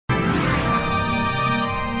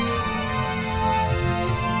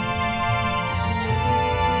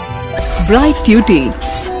bright future.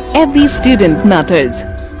 Every student matters.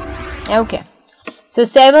 Okay. So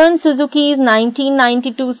Severn Suzuki's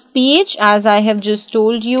 1992 speech, as I have just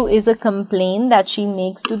told you, is a complaint that she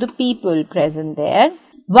makes to the people present there.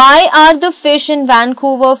 Why are the fish in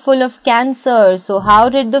Vancouver full of cancer? So how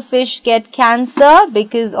did the fish get cancer?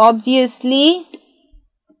 Because obviously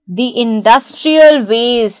the industrial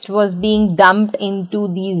waste was being dumped into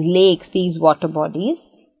these lakes, these water bodies.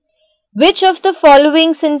 Which of the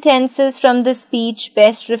following sentences from the speech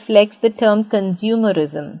best reflects the term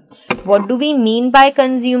consumerism? What do we mean by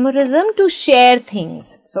consumerism? To share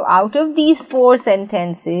things. So out of these 4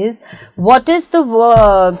 sentences, what is the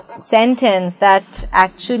sentence that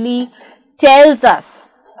actually tells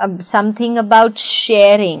us something about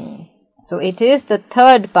sharing? So it is the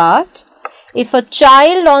third part. If a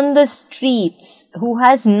child on the streets who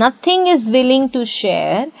has nothing is willing to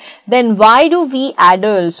share, then why do we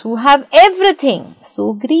adults who have everything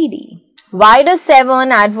so greedy? Why does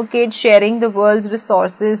Severn advocate sharing the world's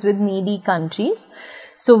resources with needy countries?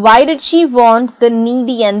 So why did she want the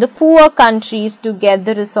needy and the poor countries to get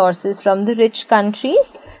the resources from the rich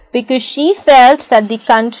countries? Because she felt that the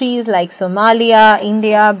countries like Somalia,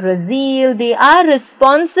 India, Brazil, they are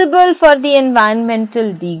responsible for the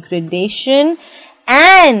environmental degradation,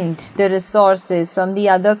 and the resources from the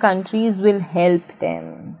other countries will help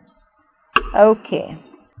them. Okay.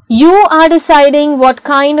 You are deciding what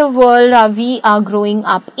kind of world we are growing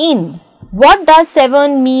up in. What does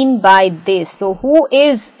Severn mean by this? So who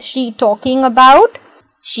is she talking about?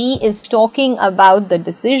 She is talking about the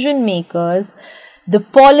decision makers, the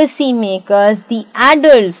policy makers, the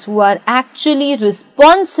adults who are actually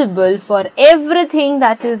responsible for everything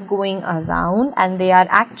that is going around, and they are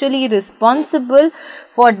actually responsible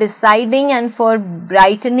for deciding and for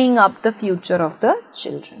brightening up the future of the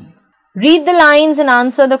children. Read the lines and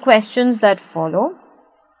answer the questions that follow.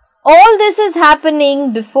 All this is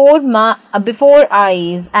happening before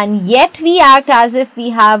eyes, and yet we act as if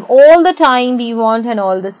we have all the time we want and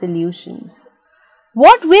all the solutions.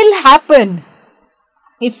 What will happen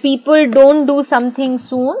if people don't do something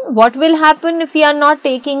soon? What will happen if we are not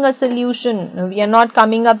taking a solution? We are not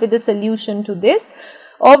coming up with a solution to this.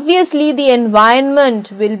 Obviously, the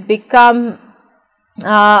environment will become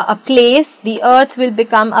a place, the earth will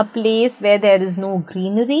become a place where there is no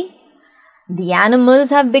greenery. The animals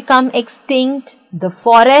have become extinct. The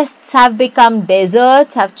forests have become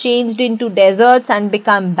deserts, have changed into deserts and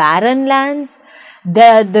become barren lands.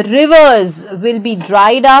 The rivers will be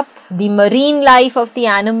dried up. The marine life of the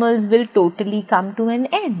animals will totally come to an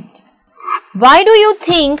end. Why do you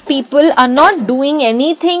think people are not doing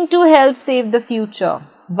anything to help save the future?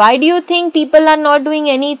 Why do you think people are not doing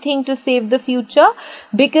anything to save the future?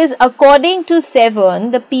 Because according to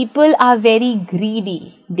Severn, the people are very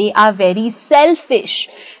greedy. They are very selfish.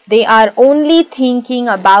 They are only thinking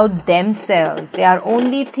about themselves. They are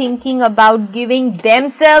only thinking about giving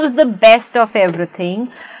themselves the best of everything,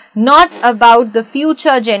 not about the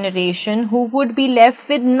future generation who would be left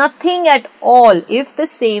with nothing at all if the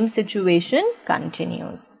same situation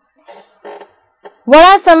continues. What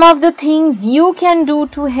are some of the things you can do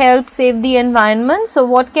to help save the environment? So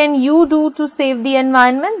what can you do to save the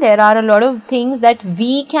environment? There are a lot of things that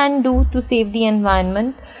we can do to save the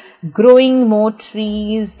environment. Growing more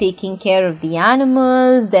trees, taking care of the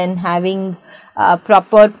animals, then having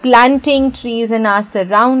proper planting trees in our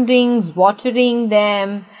surroundings, watering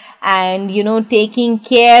them, and taking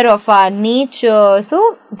care of our nature.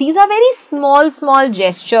 So these are very small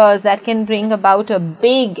gestures that can bring about a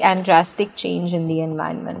big and drastic change in the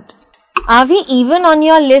environment. Are we even on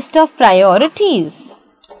your list of priorities?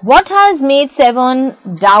 What has made Severn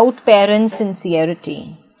doubt parents'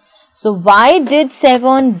 sincerity? So why did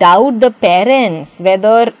Severn doubt the parents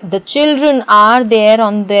whether the children are there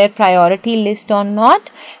on their priority list or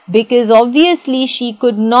not? Because obviously she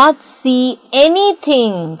could not see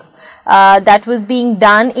anything that was being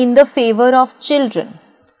done in the favor of children.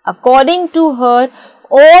 According to her,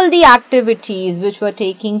 all the activities which were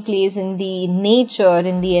taking place in the nature,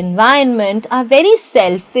 in the environment, are very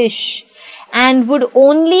selfish and would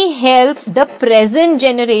only help the present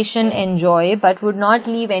generation enjoy, but would not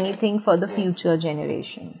leave anything for the future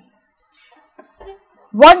generations.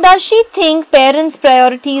 What does she think parents'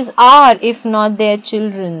 priorities are if not their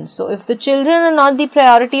children? So if the children are not the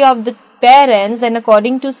priority of the parents, then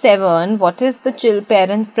according to Severn, what is the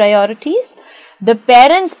parents' priorities? The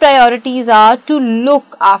parents' priorities are to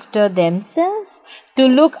look after themselves, to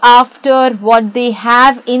look after what they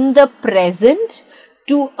have in the present,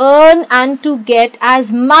 to earn and to get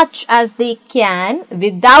as much as they can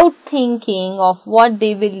without thinking of what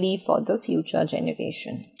they will leave for the future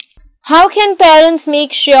generation. How can parents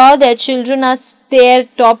make sure their children are their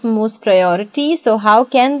topmost priority? So how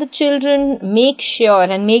can the children make sure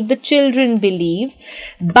and make the children believe?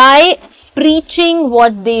 By preaching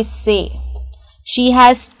what they say. She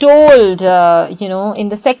has told, in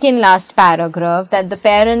the second last paragraph, that the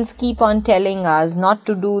parents keep on telling us not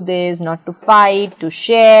to do this, not to fight, to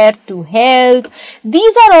share, to help.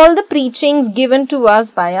 These are all the preachings given to us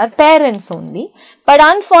by our parents only. But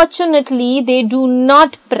unfortunately, they do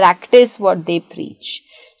not practice what they preach.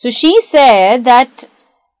 So she said that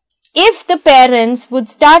if the parents would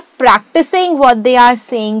start practicing what they are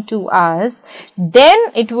saying to us, then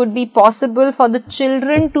it would be possible for the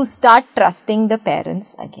children to start trusting the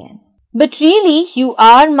parents again. But really, you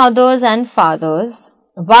are mothers and fathers.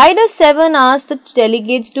 Why does Severn ask the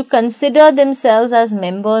delegates to consider themselves as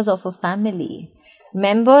members of a family?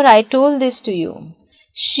 Remember, I told this to you.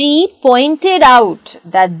 She pointed out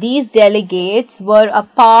that these delegates were a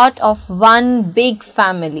part of one big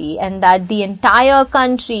family and that the entire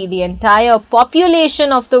country, the entire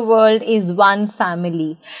population of the world is one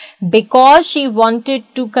family, because she wanted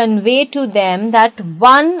to convey to them that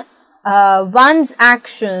one's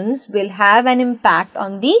actions will have an impact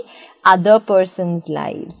on the other person's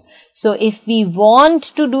lives. So if we want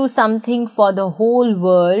to do something for the whole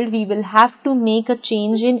world, we will have to make a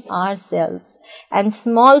change in ourselves. And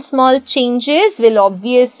small changes will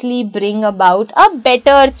obviously bring about a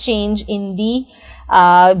better change in the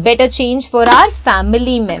better change for our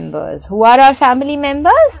family members. Who are our family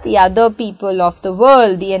members? The other people of the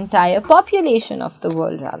world, the entire population of the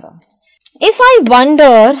world rather. If I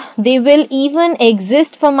wonder, they will even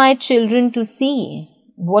exist for my children to see.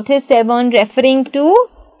 What is Severn referring to?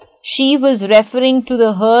 She was referring to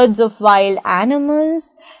the herds of wild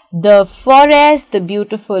animals, the forest, the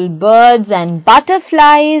beautiful birds and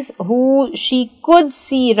butterflies who she could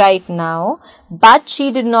see right now, but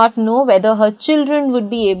she did not know whether her children would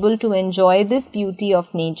be able to enjoy this beauty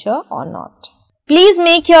of nature or not. Please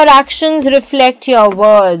make your actions reflect your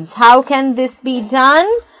words. How can this be done?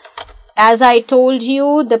 As I told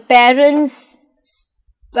you, the parents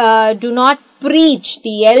do not preach,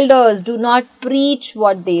 the elders do not preach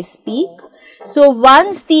what they speak. So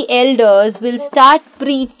once the elders will start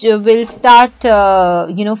following,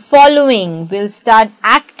 will start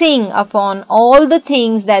acting upon all the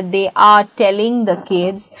things that they are telling the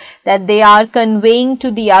kids, that they are conveying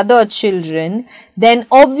to the other children, then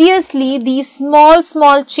obviously these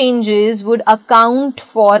small changes would account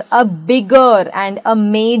for a bigger and a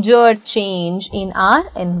major change in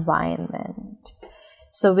our environment.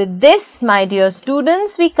 So with this, my dear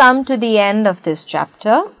students, we come to the end of this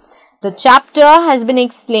chapter. The chapter has been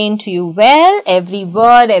explained to you well. Every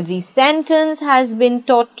word, every sentence has been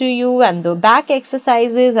taught to you, and the back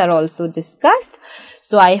exercises are also discussed.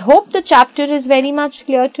 So I hope the chapter is very much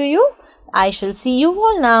clear to you. I shall see you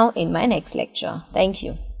all now in my next lecture. Thank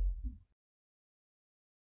you.